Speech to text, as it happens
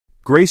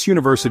Grace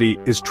University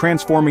is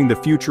transforming the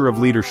future of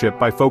leadership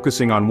by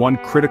focusing on one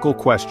critical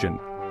question: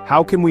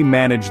 how can we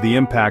manage the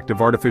impact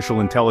of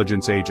artificial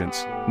intelligence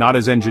agents, not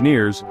as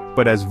engineers,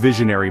 but as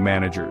visionary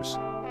managers?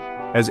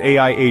 As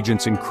AI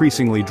agents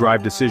increasingly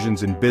drive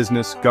decisions in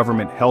business,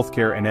 government,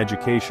 healthcare, and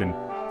education,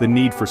 the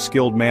need for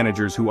skilled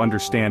managers who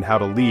understand how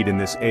to lead in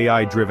this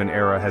AI-driven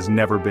era has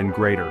never been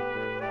greater.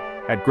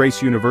 At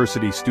Grace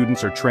University,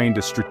 students are trained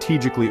to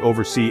strategically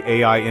oversee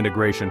AI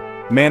integration,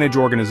 manage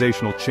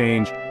organizational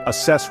change,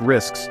 assess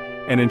risks,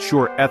 and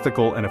ensure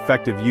ethical and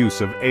effective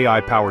use of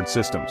AI-powered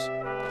systems.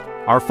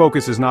 Our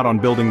focus is not on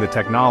building the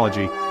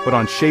technology, but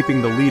on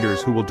shaping the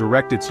leaders who will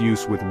direct its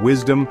use with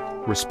wisdom,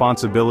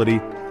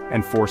 responsibility,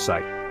 and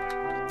foresight.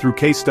 Through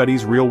case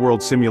studies,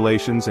 real-world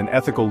simulations, and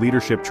ethical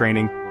leadership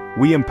training,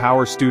 we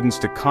empower students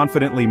to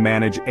confidently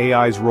manage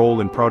AI's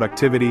role in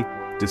productivity,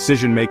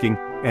 decision-making,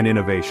 and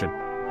innovation.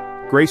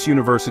 Grace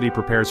University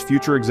prepares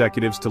future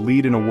executives to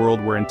lead in a world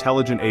where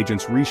intelligent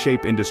agents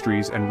reshape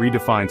industries and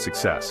redefine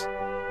success.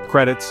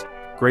 Credits: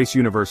 Grace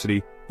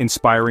University,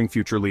 inspiring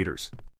future leaders.